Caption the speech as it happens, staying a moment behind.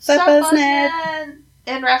Sup, Buzznet?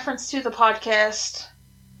 In reference to the podcast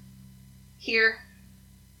here.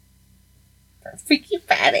 Freaky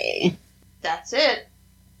Friday. That's it.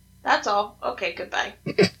 That's all. Okay, goodbye.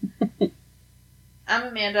 I'm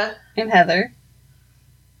Amanda. I'm Heather.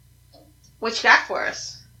 What you got for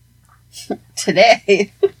us?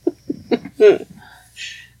 Today,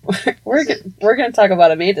 we're going to talk about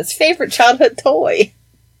Amanda's favorite childhood toy.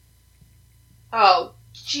 Oh,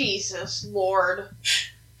 Jesus Lord.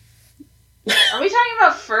 Are we talking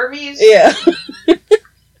about Furbies? Yeah.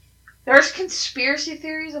 There's conspiracy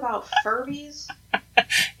theories about Furbies?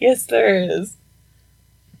 Yes, there is.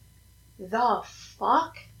 The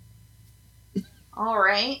fuck?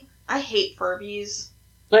 Alright. I hate Furbies.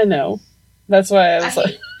 I know. That's why I was I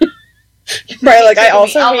like... Right, like, I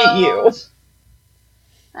also hate you.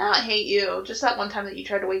 I don't hate you. Just that one time that you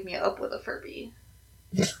tried to wake me up with a Furby.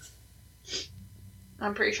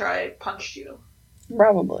 I'm pretty sure I punched you.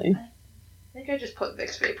 Probably. I think I just put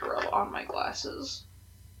Vicks VapoRub on my glasses.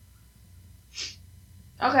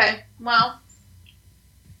 Okay, well.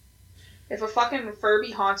 If a fucking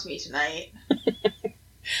Furby haunts me tonight...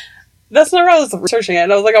 That's not what I was researching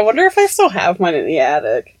it. I was like, I wonder if I still have mine in the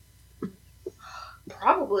attic.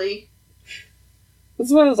 Probably.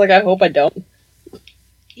 This one was like, I hope I don't.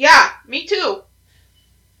 Yeah, me too.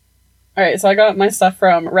 Alright, so I got my stuff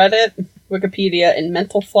from Reddit, Wikipedia, and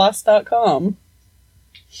mentalfloss.com.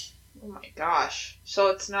 Oh my gosh. So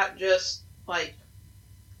it's not just, like,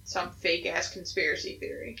 some fake-ass conspiracy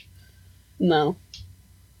theory. No.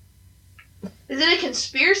 Is it a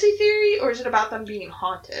conspiracy theory, or is it about them being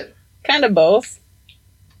haunted? Kind of both.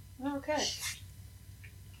 Okay.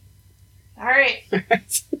 Alright.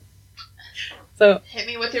 So, hit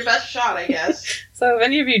me with your best shot, I guess. So if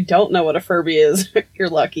any of you don't know what a Furby is, you're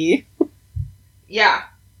lucky. Yeah.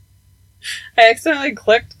 I accidentally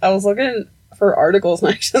clicked, I was looking for articles and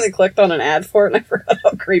I accidentally clicked on an ad for it and I forgot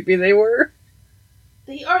how creepy they were.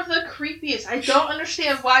 They are the creepiest. I don't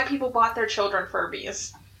understand why people bought their children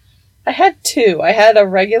Furbies. I had two. I had a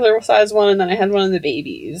regular size one and then I had one of the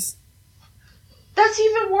babies. That's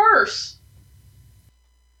even worse.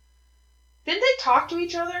 Didn't they talk to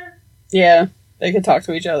each other? Yeah, they could talk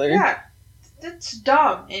to each other. Yeah. That's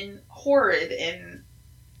dumb and horrid and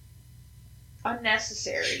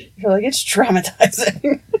unnecessary. I feel like it's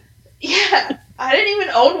traumatizing. Yeah. I didn't even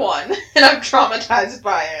own one and I'm traumatized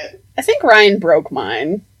by it. I think Ryan broke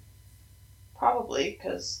mine. Probably,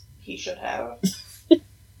 because he should have.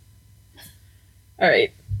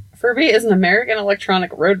 Alright. Furby is an American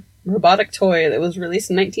electronic robotic toy that was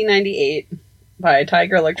released in 1998 by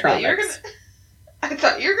Tiger Electronics. I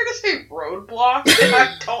thought you were going to say Roadblock, and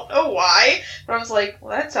I don't know why, but I was like,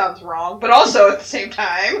 well, that sounds wrong, but also at the same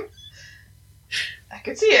time, I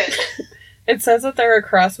could see it. It says that they're a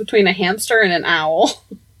cross between a hamster and an owl.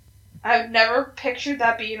 I've never pictured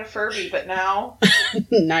that being a Furby, but now...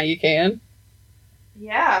 Now you can.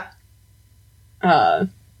 Yeah.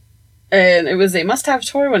 And it was a must-have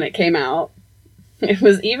toy when it came out. It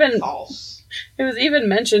was even... False. It was even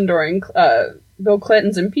mentioned during Bill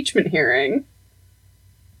Clinton's impeachment hearing.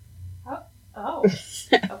 Oh.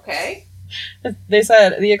 Okay. They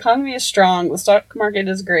said, the economy is strong, the stock market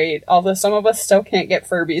is great, although some of us still can't get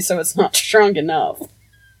Furbies, so it's not strong enough.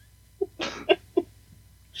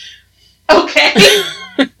 Okay.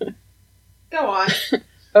 Go on.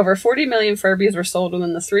 Over 40 million Furbies were sold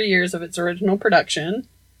within the 3 years of its original production.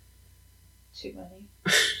 Too many.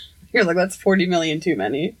 You're like, that's 40 million too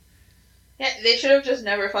many. Yeah, they should have just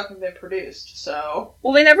never fucking been produced, so...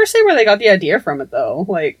 Well, they never say where they got the idea from it, though.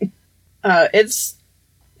 Like, its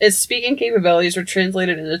speaking capabilities were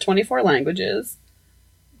translated into 24 languages.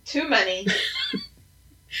 Too many.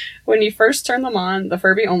 When you first turned them on, the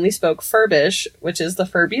Furby only spoke Furbish, which is the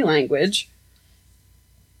Furby language.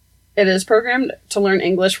 It is programmed to learn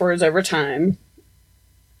English words over time.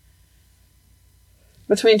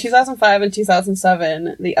 Between 2005 and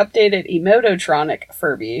 2007, the updated Emototronic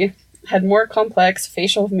Furby had more complex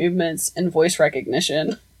facial movements and voice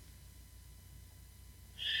recognition.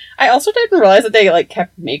 I also didn't realize that they, like,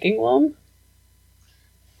 kept making them.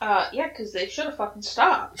 Yeah, because they should have fucking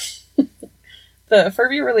stopped. The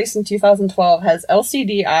Furby released in 2012 has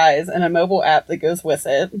LCD eyes and a mobile app that goes with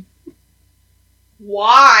it.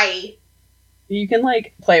 Why? You can,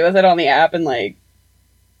 like, play with it on the app and, like,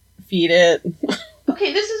 feed it.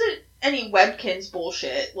 Okay, this isn't any Webkins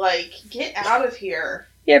bullshit. Like, get out of here.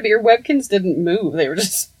 Yeah, but your Webkins didn't move. They were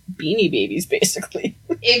just Beanie Babies, basically.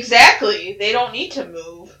 Exactly. They don't need to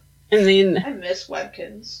move. And then... I miss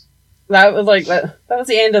Webkins. That was, like, that was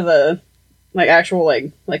the end of the, like, actual,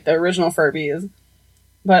 like the original Furbies.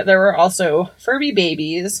 But there were also Furby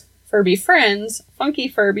Babies, Furby friends, funky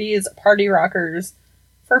Furbies, party rockers,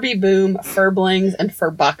 Furby boom, Furblings, and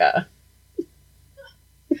Furbaka.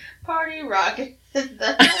 Party rocket.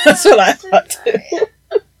 That's what I thought too.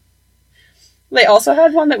 They also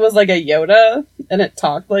had one that was like a Yoda, and it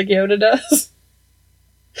talked like Yoda does.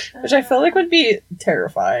 Which I feel like would be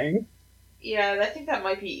terrifying. Yeah, I think that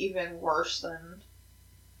might be even worse than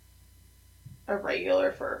a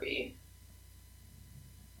regular Furby.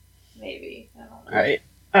 Maybe. I don't know.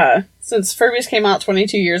 Alright. Since Furbies came out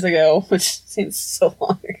 22 years ago, which seems so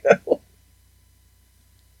long ago.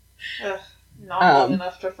 Not long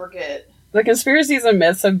enough to forget. The conspiracies and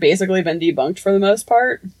myths have basically been debunked for the most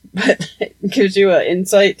part, but it gives you an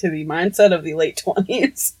insight to the mindset of the late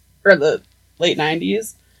 20s, or the late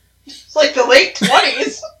 90s. It's like the late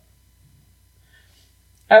 20s!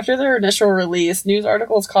 After their initial release, news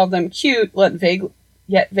articles called them cute,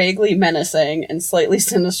 yet vaguely menacing, and slightly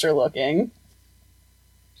sinister looking.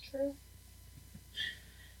 True.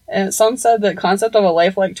 And some said the concept of a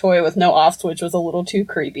lifelike toy with no off switch was a little too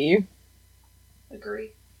creepy.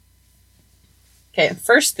 Agree. Okay,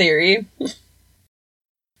 first theory.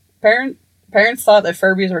 Parents thought that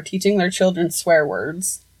Furbies were teaching their children swear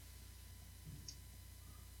words.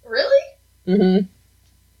 Really? Mm-hmm.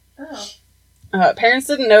 Oh. Parents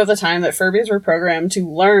didn't know at the time that Furbies were programmed to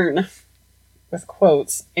learn, with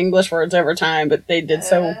quotes, English words over time, but they did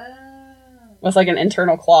so with like an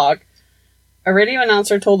internal clock. A radio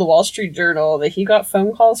announcer told the Wall Street Journal that he got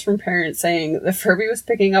phone calls from parents saying that Furby was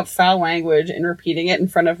picking up foul language and repeating it in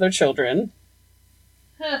front of their children.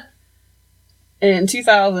 Huh. In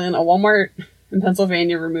 2000, a Walmart in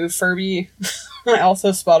Pennsylvania removed Furby. I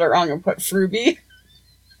also spelled it wrong and put Fruby.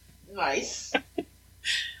 Nice.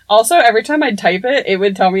 Also, every time I'd type it, it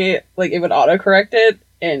would tell me, like, it would autocorrect it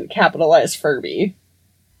and capitalize Furby.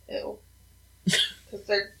 Ew. Because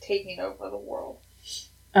they're taking over the world.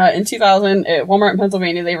 In 2000, at Walmart in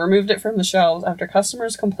Pennsylvania, they removed it from the shelves after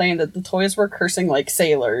customers complained that the toys were cursing like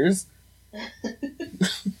sailors.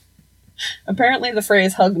 Apparently, the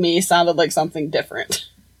phrase "hug me" sounded like something different.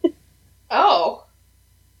 Oh.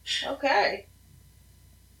 Okay.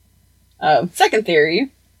 Second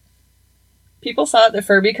theory. People thought that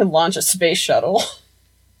Furby could launch a space shuttle.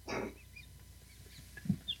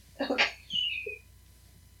 Okay.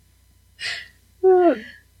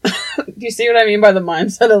 Do you see what I mean by the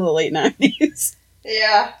mindset of the late 90s?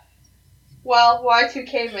 Yeah. Well,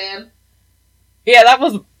 Y2K, man. Yeah, that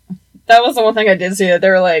was the one thing I did see, that they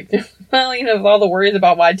were like, well, you know, with all the worries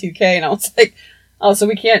about Y2K, and I was like, oh, so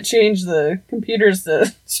we can't change the computers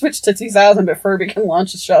to switch to 2000, but Furby can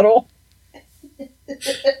launch a shuttle?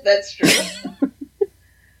 That's true.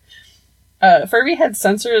 Furby had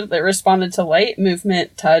sensors that responded to light,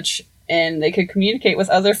 movement, touch, and they could communicate with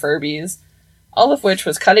other Furbies, all of which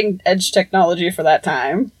was cutting-edge technology for that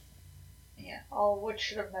time. Yeah, all of which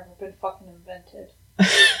should have never been fucking invented.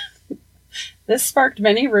 This sparked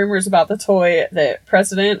many rumors about the toy that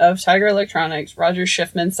president of Tiger Electronics, Roger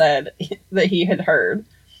Schiffman, said that he had heard.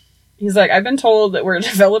 He's like, I've been told that we're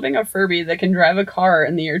developing a Furby that can drive a car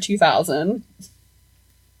in the year 2000.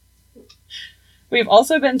 We've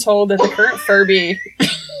also been told that the current Furby...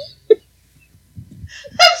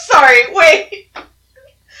 I'm sorry, wait.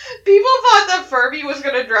 People thought that Furby was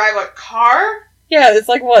gonna drive a car? Yeah, it's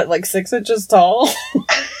like, what, like 6 inches tall?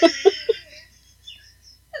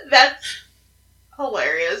 That's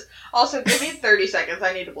hilarious. Also, give me 30 seconds.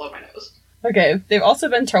 I need to blow my nose. Okay, they've also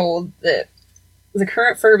been told that the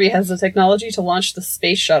current Furby has the technology to launch the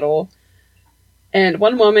space shuttle, and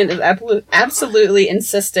one woman is absolutely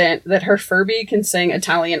insistent that her Furby can sing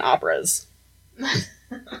Italian operas.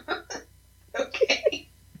 Okay.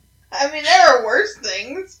 I mean, there are worse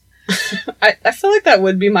things. I feel like that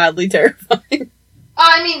would be mildly terrifying.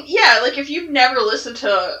 I mean, yeah, like, if you've never listened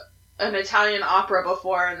to an Italian opera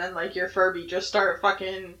before, and then, like, your Furby just start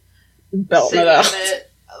fucking Belting singing it out.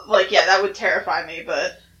 it, like, yeah, that would terrify me,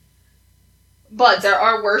 but there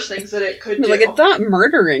are worse things that it could do. Like, it's not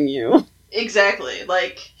murdering you. Exactly.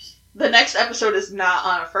 Like, the next episode is not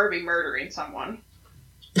on a Furby murdering someone.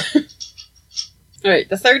 Alright,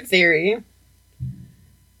 the third theory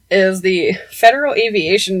is the Federal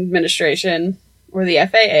Aviation Administration, or the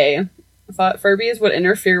FAA, thought Furbies would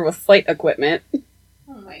interfere with flight equipment.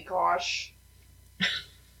 Oh my gosh.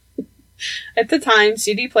 At the time,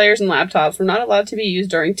 CD players and laptops were not allowed to be used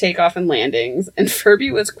during takeoff and landings, and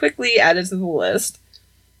Furby was quickly added to the list.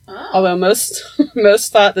 Oh. Although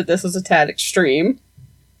most thought that this was a tad extreme.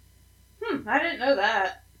 I didn't know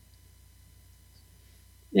that.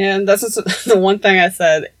 Yeah, and that's just the one thing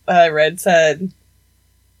I read said.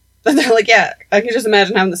 They're like, yeah, I can just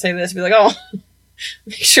imagine having to say this. Be like, oh,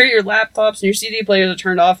 Make sure your laptops and your CD players are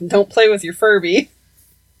turned off and don't play with your Furby.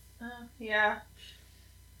 Yeah.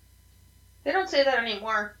 They don't say that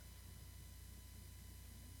anymore.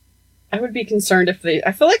 I would be concerned if they...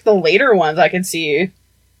 I feel like the later ones I could see...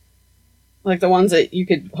 Like the ones that you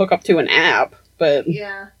could hook up to an app, but...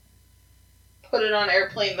 Yeah. Put it on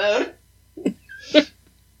airplane mode.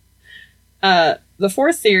 The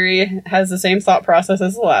fourth theory has the same thought process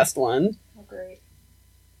as the last one. Oh, great.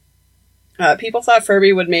 People thought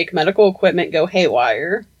Furby would make medical equipment go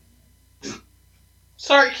haywire.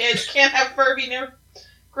 Sorry, kids. Can't have Furby near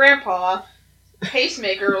Grandpa.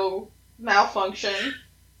 Pacemaker will malfunction.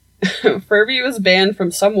 Furby was banned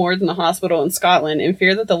from some wards in the hospital in Scotland in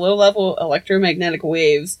fear that the low-level electromagnetic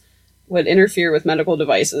waves would interfere with medical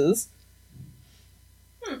devices.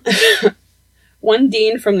 One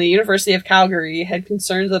dean from the University of Calgary had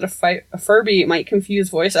concerns that a Furby might confuse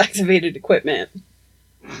voice-activated equipment.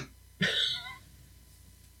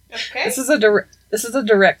 Okay. This is a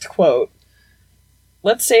direct quote.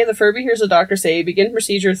 Let's say the Furby hears a doctor say, begin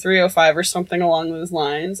procedure 305 or something along those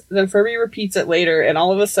lines. Then Furby repeats it later, and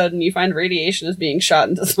all of a sudden you find radiation is being shot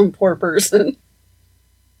into some poor person.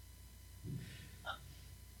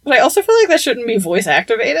 But I also feel like that shouldn't be voice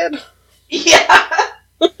activated. Yeah.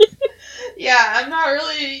 Yeah, I'm not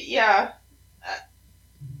really... Yeah.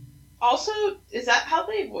 Also, is that how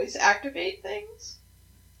they voice activate things?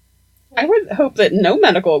 I would hope that no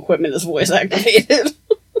medical equipment is voice activated.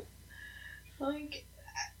 Like...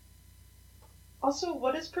 Also,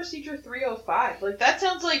 what is procedure 305? Like, that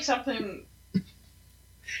sounds like something...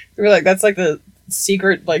 You're like, that's like the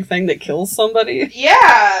secret, like, thing that kills somebody?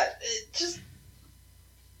 Yeah! It just...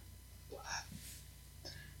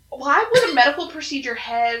 Why would a medical procedure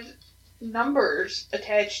have numbers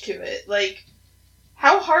attached to it? Like,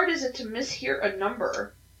 how hard is it to mishear a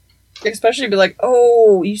number? Especially be like,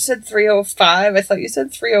 oh, you said 305? I thought you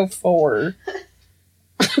said 304.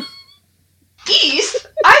 East?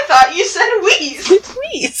 I thought you said West.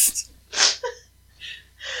 It's West.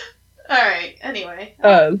 Alright, anyway.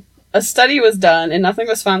 A study was done, and nothing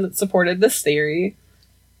was found that supported this theory.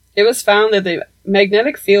 It was found that the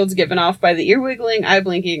magnetic fields given off by the ear wiggling, eye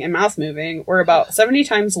blinking, and mouth moving were about 70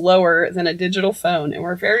 times lower than a digital phone and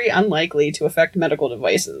were very unlikely to affect medical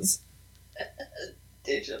devices.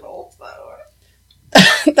 Digital phone.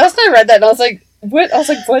 That's when I read that, and I was like, what? I was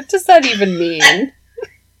like, what does that even mean?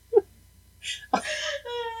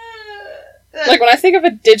 Like, when I think of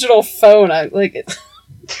a digital phone, I like...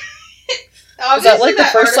 Is that like the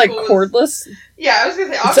first, like, cordless? Yeah, I was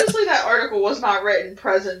gonna say, obviously that article was not written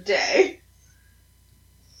present day.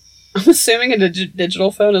 I'm assuming a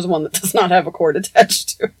digital phone is one that does not have a cord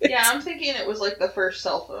attached to it. Yeah, I'm thinking it was like the first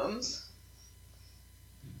cell phones.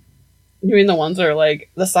 You mean the ones that are,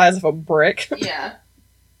 like, the size of a brick? Yeah.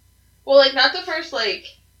 Well, like, not the first, like,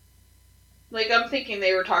 I'm thinking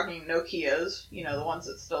they were talking Nokias, you know, the ones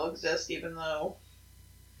that still exist, even though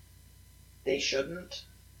they shouldn't.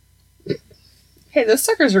 Hey, those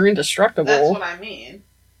suckers are indestructible. That's what I mean.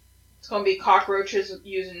 It's going to be cockroaches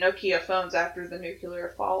using Nokia phones after the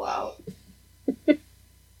nuclear fallout.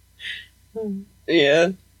 Yeah.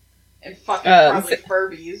 And fucking probably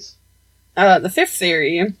Furbies. The fifth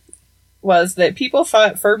theory was that people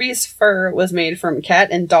thought Furby's fur was made from cat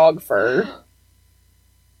and dog fur.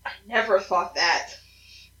 I never thought that.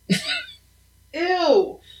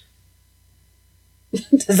 Ew.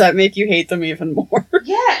 Does that make you hate them even more?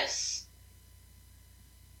 Yes.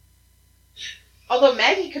 Although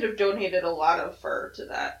Maggie could have donated a lot of fur to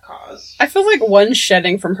that cause. I feel like one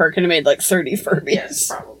shedding from her could have made like 30 Furbies. Yes,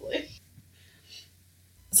 probably.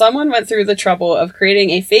 Someone went through the trouble of creating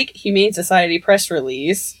a fake Humane Society press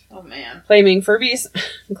release. Oh man. Claiming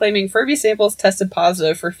Furby samples tested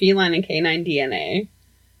positive for feline and canine DNA.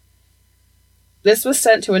 This was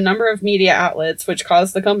sent to a number of media outlets, which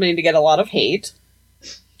caused the company to get a lot of hate.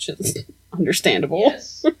 Which is understandable.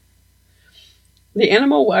 Yes. The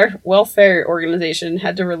Animal Welfare Organization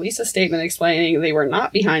had to release a statement explaining they were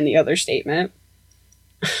not behind the other statement.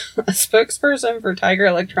 A spokesperson for Tiger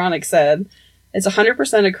Electronics said, it's 100%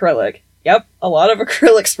 acrylic. Yep, a lot of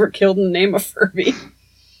acrylics were killed in the name of Furby.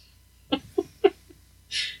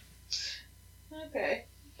 Okay.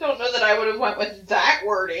 Don't know that I would have went with that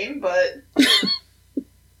wording, but...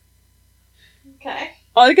 Okay.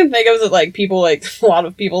 All I can think of is that, like, people, like, a lot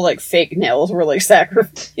of people, like, fake nails were, like,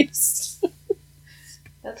 sacrificed.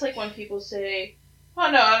 That's like when people say,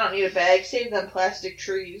 oh no, I don't need a bag, save them plastic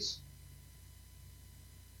trees.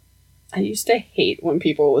 I used to hate when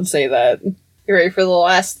people would say that. You ready for the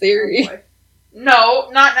last theory? Oh, no,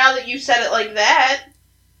 not now that you said it like that.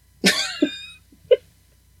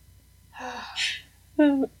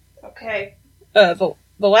 Okay. The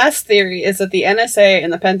last theory is that the NSA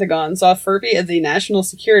and the Pentagon saw Furby as a national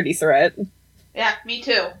security threat. Yeah, me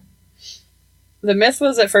too. The myth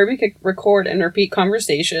was that Furby could record and repeat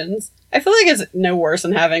conversations. I feel like it's no worse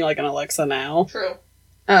than having, like, an Alexa now. True.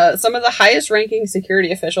 Some of the highest-ranking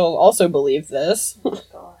security officials also believe this. Oh,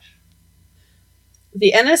 gosh.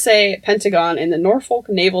 The NSA, Pentagon, and the Norfolk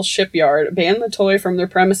Naval Shipyard banned the toy from their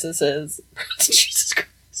premises. Jesus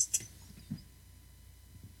Christ.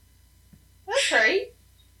 That's right.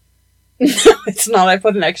 No, it's not. I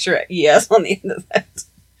put an extra ES on the end of that.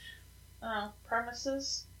 Oh,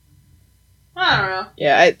 premises? I don't know.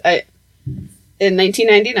 Yeah, I in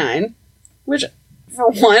 1999, which,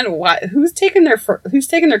 for one, why, who's taking their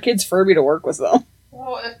kids Furby to work with them?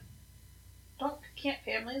 Well, can't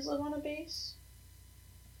families live on a base?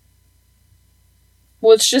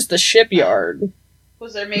 Well, it's just a shipyard.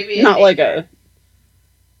 Was there maybe not like a...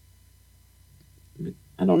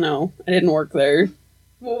 I don't know. I didn't work there.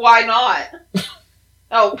 Well, why not?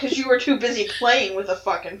 Oh, because you were too busy playing with a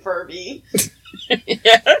fucking Furby.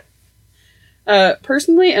 Yeah.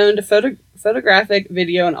 Personally owned photographic,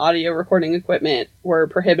 video, and audio recording equipment were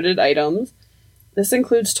prohibited items. This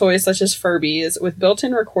includes toys such as Furbies, with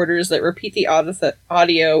built-in recorders that repeat the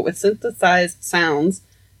audio with synthesized sounds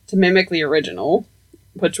to mimic the original,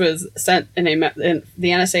 which was sent in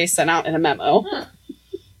the NSA sent out in a memo. Huh.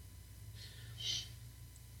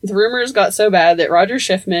 The rumors got so bad that Roger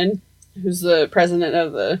Schiffman, who's the president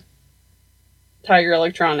of the Tiger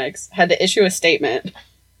Electronics, had to issue a statement.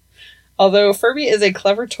 Although Furby is a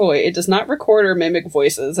clever toy, it does not record or mimic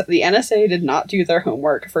voices. The NSA did not do their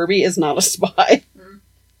homework. Furby is not a spy.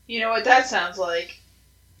 You know what that sounds like?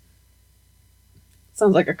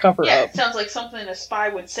 Sounds like a cover-up. Yeah, it sounds like something a spy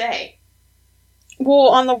would say.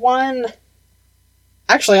 Well,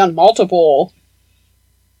 actually on multiple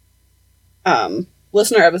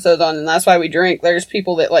listener episodes on And That's Why We Drink, there's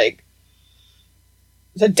people that, like,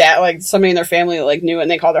 the dad, like, somebody in their family, like, knew it,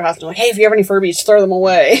 and they called their house and were like, hey, if you have any Furbies, throw them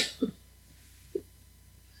away.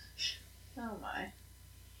 Oh my.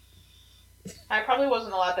 I probably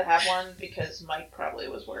wasn't allowed to have one because Mike probably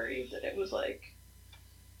was worried that it was, like,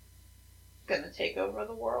 gonna take over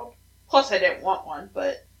the world. Plus, I didn't want one,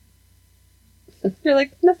 but... You're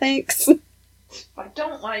like, no thanks. I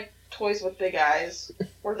don't like toys with big eyes,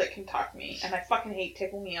 or that can talk me, and I fucking hate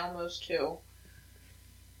Tickle Me Elmos, too.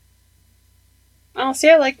 Oh, see,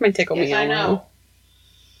 I like my Tickle Me Yes, I Elmo. know.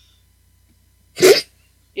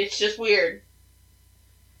 It's just weird.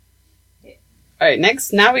 Alright,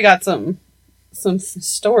 now we got some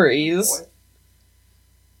stories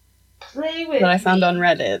Play with that I found me. on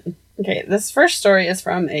Reddit. Okay, this first story is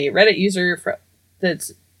from a Reddit user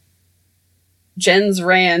that's Jens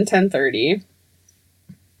Ran 1030.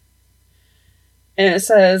 And it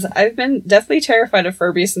says, I've been deathly terrified of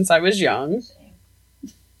Furby since I was young.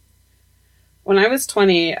 When I was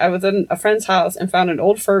 20, I was in a friend's house and found an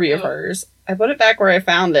old Furby of hers. I put it back where I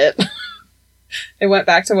found it. It went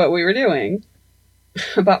back to what we were doing.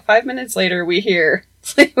 About 5 minutes later, we hear,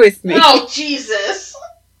 play with me. Oh, Jesus!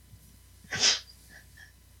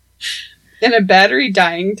 In a battery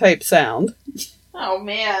dying type sound. Oh,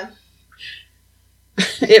 man.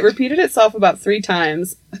 It repeated itself about 3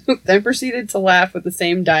 times, then proceeded to laugh with the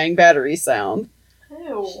same dying battery sound.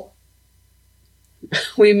 Ew.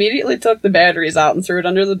 We immediately took the batteries out and threw it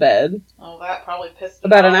under the bed. Oh, that probably pissed me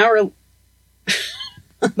About off.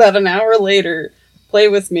 About an hour later, play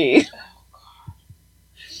with me. Oh, God.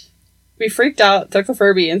 We freaked out, took the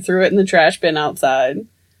Furby, and threw it in the trash bin outside.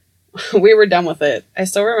 We were done with it. I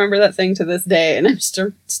still remember that thing to this day, and I'm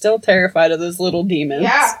still terrified of those little demons.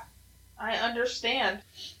 Yeah, I understand.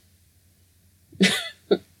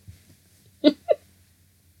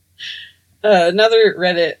 Another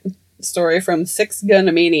Reddit story from Six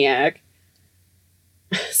Gun Maniac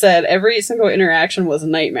said every single interaction was a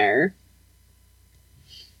nightmare.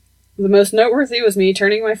 The most noteworthy was me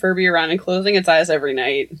turning my Furby around and closing its eyes every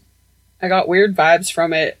night. I got weird vibes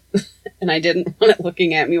from it, and I didn't want it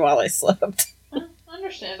looking at me while I slept.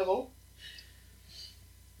 Understandable.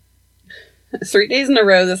 3 days in a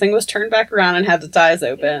row, the thing was turned back around and had its eyes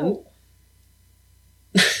open. Ew.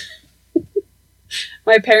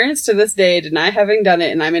 My parents to this day deny having done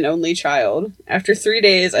it, and I'm an only child. After 3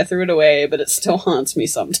 days, I threw it away, but it still haunts me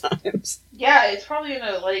sometimes. Yeah, it's probably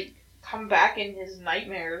gonna, like, come back in his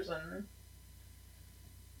nightmares and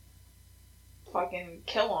fucking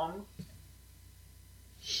kill him.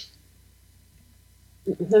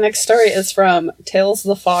 The next story is from Tales of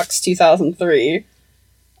the Fox 2003.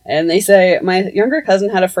 And they say, my younger cousin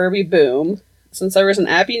had a Furby Boom. Since there was an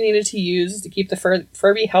app you needed to use to keep the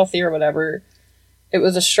Furby healthy or whatever, It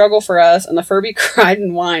was a struggle for us, and the Furby cried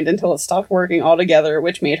and whined until it stopped working altogether,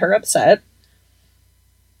 which made her upset.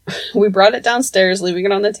 We brought it downstairs, leaving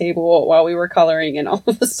it on the table while we were coloring, and all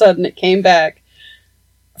of a sudden it came back,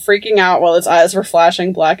 freaking out while its eyes were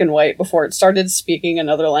flashing black and white before it started speaking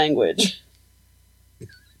another language.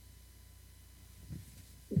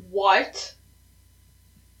 What?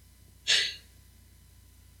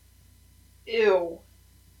 Ew.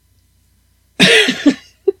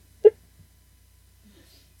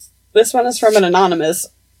 This one is from an anonymous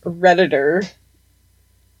Redditor.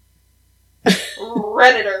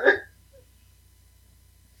 Redditor.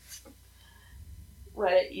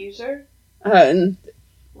 Reddit user?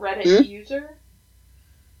 Reddit user?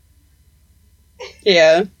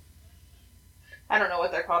 Yeah. I don't know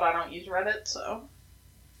what they're called. I don't use Reddit, so.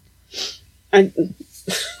 I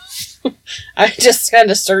just kind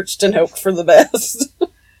of searched and hoped for the best.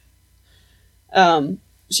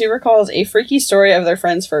 She recalls a freaky story of their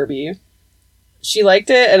friend's Furby. She liked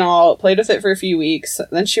it and all, played with it for a few weeks,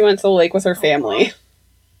 then she went to the lake with her family.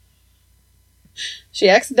 She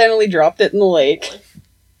accidentally dropped it in the lake.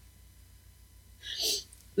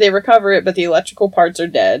 They recover it, but the electrical parts are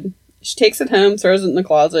dead. She takes it home, throws it in the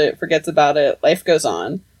closet, forgets about it, life goes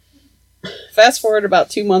on. Fast forward about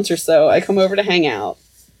 2 months or so, I come over to hang out.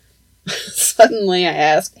 Suddenly I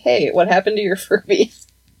ask, hey, what happened to your Furby?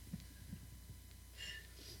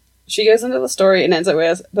 She goes into the story and ends it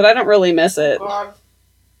with, but I don't really miss it. God.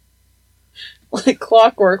 Like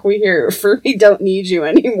clockwork, we hear, Furby don't need you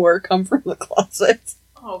anymore, come from the closet.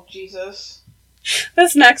 Oh, Jesus.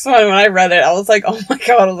 This next one, when I read it, I was like, oh my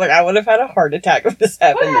god, I was like, I would have had a heart attack if this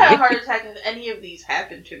happened to me. I would have had a heart attack if any of these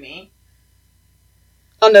happened to me.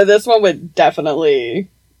 Oh no, this one would definitely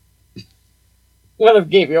would have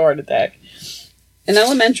gave you a heart attack. In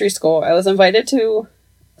elementary school, I was invited to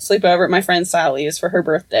sleep over at my friend Sally's for her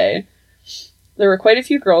birthday. There were quite a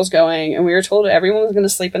few girls going, and we were told everyone was going to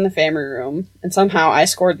sleep in the family room, and somehow I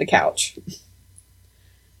scored the couch.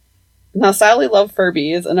 Now, Sally loved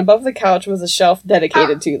Furbies, and above the couch was a shelf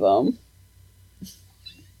dedicated to them.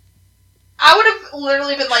 I would have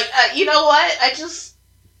literally been like, you know what? Is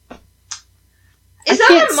I that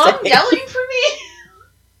can't my mom say. yelling for me?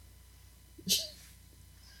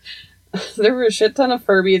 There were a shit ton of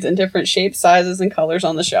Furbies in different shapes, sizes, and colors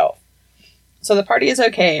on the shelf. So the party is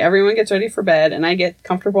okay, everyone gets ready for bed, and I get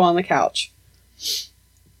comfortable on the couch.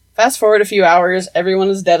 Fast forward a few hours, everyone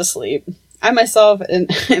is dead asleep. I myself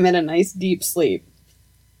am in a nice deep sleep.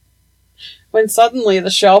 When suddenly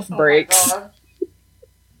the shelf breaks. Oh my God.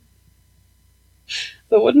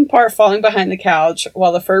 The wooden part falling behind the couch,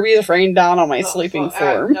 while the Furbies rain down on my sleeping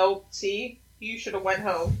form. No, see? You should have went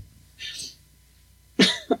home.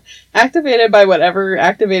 Activated by whatever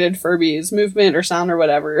activated Furbies, movement or sound or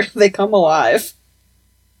whatever, they come alive.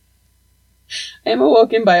 I am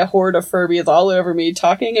awoken by a horde of Furbies all over me,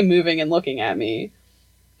 talking and moving and looking at me.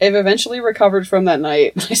 I've eventually recovered from that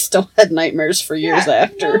night, but I still had nightmares for years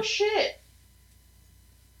after. No shit.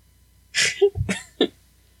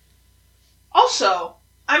 Also,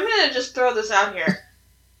 I'm gonna just throw this out here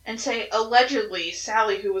and say allegedly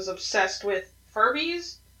Sally, who was obsessed with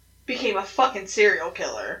Furbies, became a fucking serial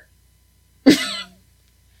killer.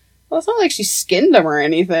 Well, it's not like she skinned them or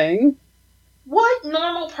anything. What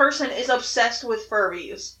normal person is obsessed with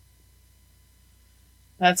Furbies?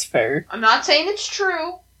 That's fair. I'm not saying it's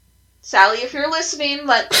true. Sally, if you're listening,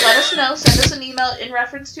 let us know. Send us an email in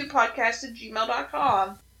reference to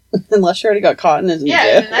podcast@gmail.com. Unless you already got caught in his Yeah,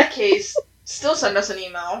 media. and in that case, still send us an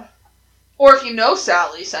email. Or if you know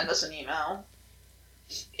Sally, send us an email.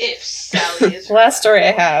 If Sally is The last story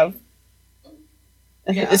I have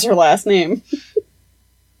Yeah. is her last name.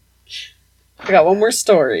 I got one more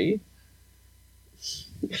story.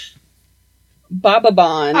 Baba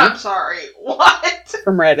Bon I'm sorry. What?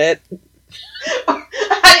 from Reddit.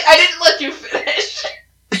 I didn't let you finish.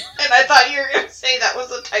 And I thought you were going to say that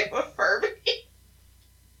was a type of Furby.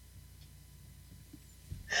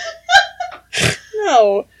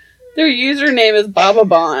 No. Their username is Baba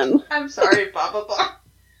Bon. I'm sorry, Baba Bon.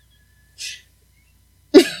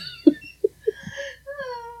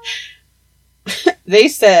 They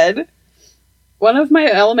said, one of my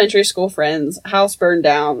elementary school friends' house burned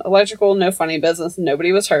down. Electrical, no funny business,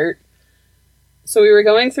 nobody was hurt. So we were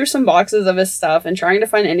going through some boxes of his stuff and trying to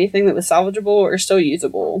find anything that was salvageable or still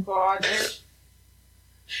usable. God.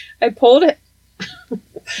 I pulled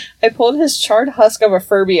his charred husk of a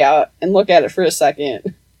Furby out and looked at it for a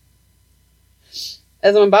second.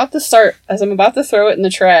 As I'm about to throw it in the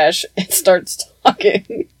trash, it starts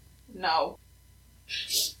talking. No.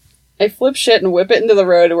 I flip shit and whip it into the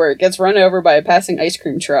road where it gets run over by a passing ice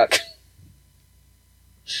cream truck.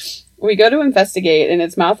 We go to investigate, and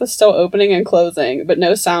its mouth is still opening and closing, but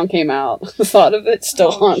no sound came out. The thought of it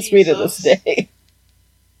still haunts me to this day.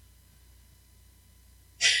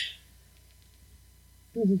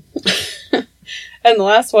 And the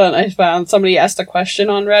last one I found, somebody asked a question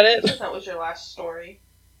on Reddit. That was your last story.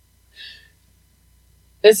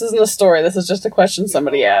 This isn't a story, this is just a question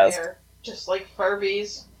somebody asked. Just like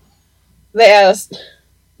Furbies. They asked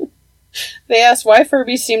why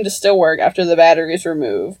Furbies seem to still work after the batteries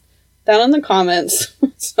removed. Down in the comments,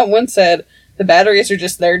 someone said the batteries are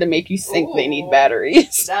just there to make you think they need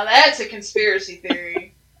batteries. Now that's a conspiracy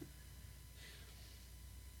theory.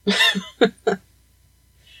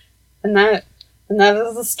 And that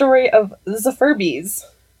is the story of the Furbies.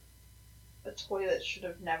 A toy that should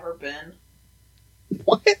have never been.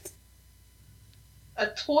 What? A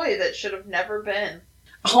toy that should have never been.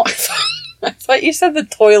 Oh, I thought you said the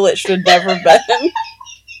toilet should have never been.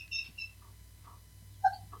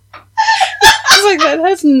 I was like, that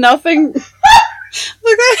has nothing. Like,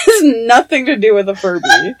 that has nothing to do with a Furby.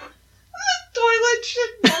 The toilet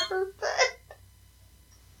should never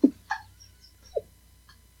been.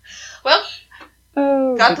 Well,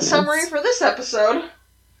 got the summary for this episode.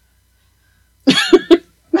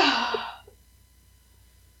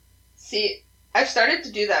 See, I've started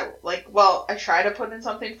to do that. I try to put in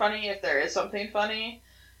something funny if there is something funny.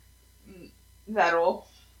 That'll,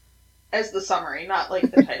 as the summary, not like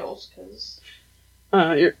the titles, because.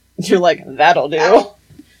 You're like, that'll do.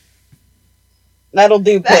 That'll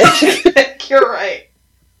do, bitch. You're right.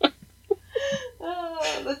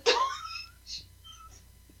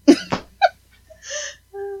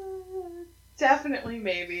 Definitely,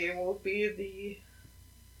 maybe it will be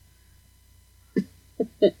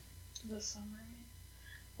the summary.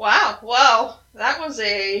 Wow, well, that was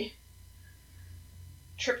a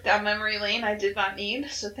trip down memory lane I did not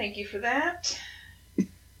need, so thank you for that.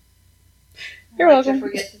 You're welcome. I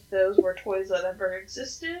forget that those were toys that ever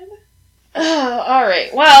existed.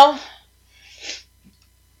 Alright, well,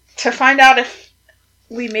 to find out if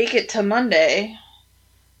we make it to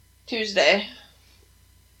Tuesday.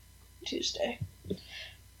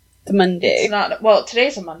 The Monday. It's not, well,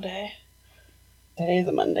 today's a Monday. Today's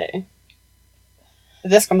a Monday.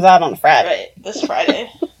 This comes out on Friday. Right, this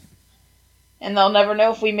Friday. And they'll never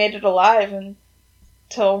know if we made it alive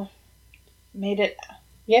until made it.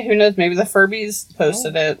 Yeah, who knows? Maybe the Furbies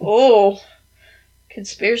posted it. Oh,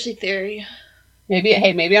 conspiracy theory. Maybe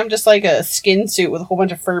I'm just like a skin suit with a whole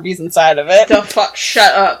bunch of Furbies inside of it. The fuck,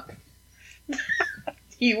 shut up.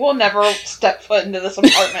 You will never step foot into this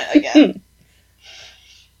apartment again.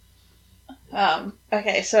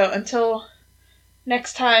 Okay, so until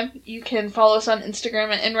next time, you can follow us on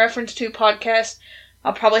Instagram at In Reference To Podcast.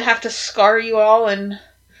 I'll probably have to scar you all and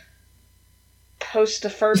post a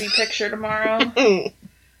Furby picture tomorrow.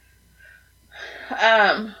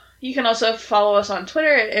 You can also follow us on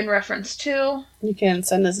Twitter at In Reference To. You can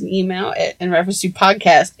send us an email at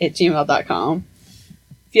inreferencetopodcast@gmail.com.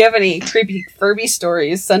 If you have any creepy Furby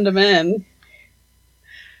stories, send them in.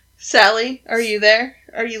 Sally, are you there?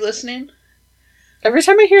 Are you listening? Every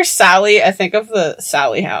time I hear Sally, I think of the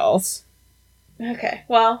Sally House. Okay.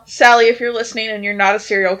 Well, Sally, if you're listening and you're not a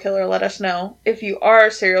serial killer, let us know. If you are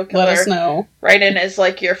a serial killer, let us know. Write in as,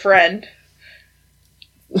 like, your friend.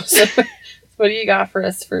 So, what do you got for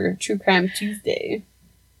us for True Crime Tuesday?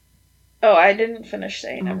 Oh, I didn't finish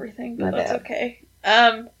saying everything, but that's okay.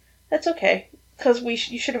 That's okay. Because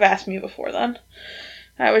you should have asked me before then.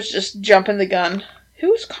 I was just jumping the gun.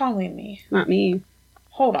 Who's calling me? Not me.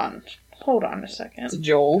 Hold on a second. It's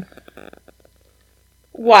Joel.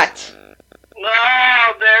 What?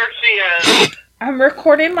 Oh, there she is. I'm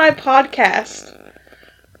recording my podcast.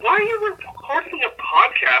 Why are you recording a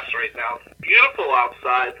podcast right now? It's beautiful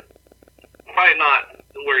outside. Probably not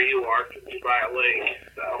where you are, because you're by a lake,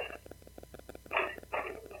 so.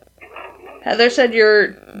 Heather said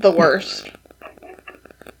you're the worst.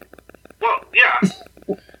 Well, yeah.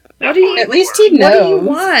 What do you? At least he knows. What do you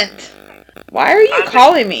want? Why are you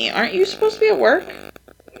calling me? Aren't you supposed to be at work?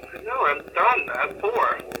 No, I'm done at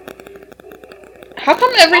 4. How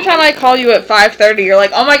come every time I call you at 5:30, you're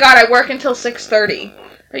like, oh my god, I work until 6:30?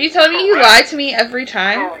 Are you telling me you lie to me every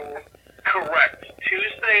time? Correct.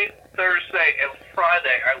 Tuesday, Thursday, and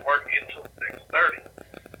Friday, I work until 6:30.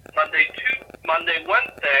 Monday,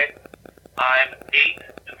 Wednesday, I'm 8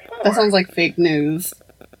 to 4. That sounds like fake news.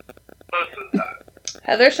 Most of the time.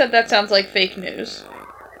 Heather said that sounds like fake news.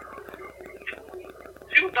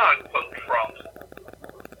 Do not quote Trump.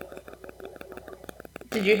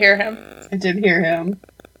 Did you hear him? I did hear him.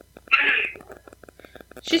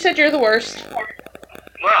 She said you're the worst.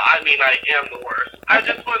 Well, I mean, I am the worst. I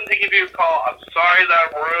just wanted to give you a call. I'm sorry that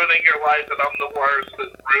I'm ruining your life and I'm the worst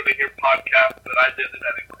and ruining your podcast, but I did it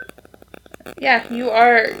anyway. Yeah, you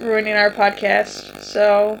are ruining our podcast,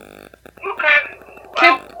 so... Okay.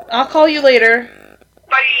 Well, I'll call you later.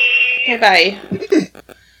 bye! Okay, bye.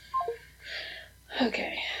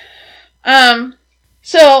 Okay.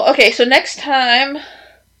 So next time,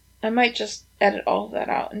 I might just edit all of that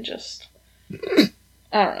out and just...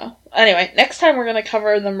 I don't know. Anyway, next time we're going to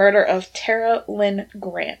cover the murder of Tara Lynn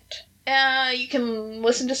Grant. You can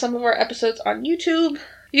listen to some of our episodes on YouTube.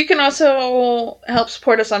 You can also help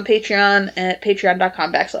support us on Patreon at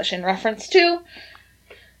patreon.com/inreference2.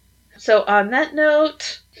 So on that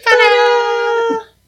note, bye!